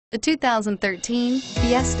The 2013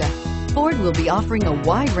 Fiesta. Ford will be offering a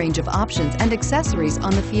wide range of options and accessories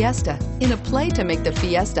on the Fiesta in a play to make the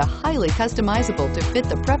Fiesta highly customizable to fit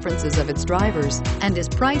the preferences of its drivers and is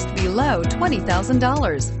priced below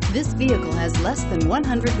 $20,000. This vehicle has less than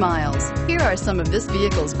 100 miles. Here are some of this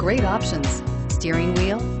vehicle's great options: steering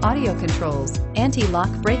wheel audio controls, anti-lock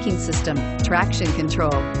braking system, traction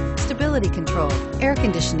control, stability control, air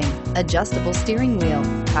conditioning, adjustable steering wheel,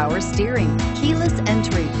 power steering, keyless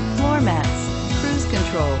entry, floor mats, cruise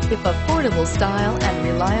control. If affordable style and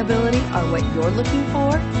reliability are what you're looking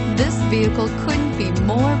for, this vehicle couldn't be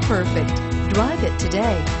more perfect. Drive it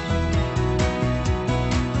today.